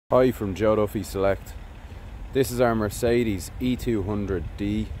Hi from Joe Duffy Select. This is our Mercedes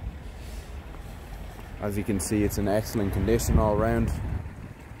E200D. As you can see, it's in excellent condition all round.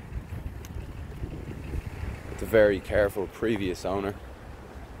 It's a very careful previous owner.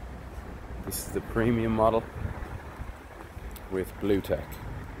 This is the premium model with Blue Tech.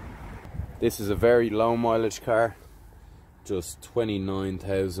 This is a very low mileage car, just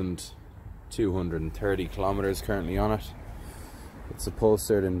 29,230 kilometers currently on it. It's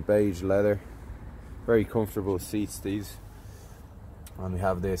upholstered in beige leather, very comfortable seats these, and we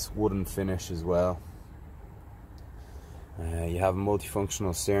have this wooden finish as well. You have a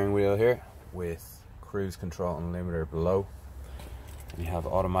multifunctional steering wheel here with cruise control and limiter below. You have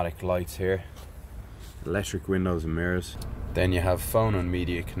automatic lights here, electric windows and mirrors. Then you have phone and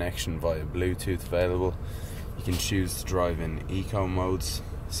media connection via Bluetooth available. You can choose to drive in eco modes,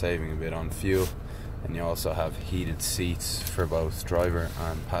 saving a bit on fuel. And you also have heated seats for both driver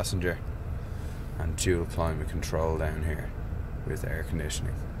and passenger, and dual climate control down here with air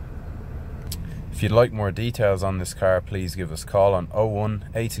conditioning. If you'd like more details on this car, please give us a call on 01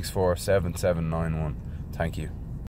 864 7791. Thank you.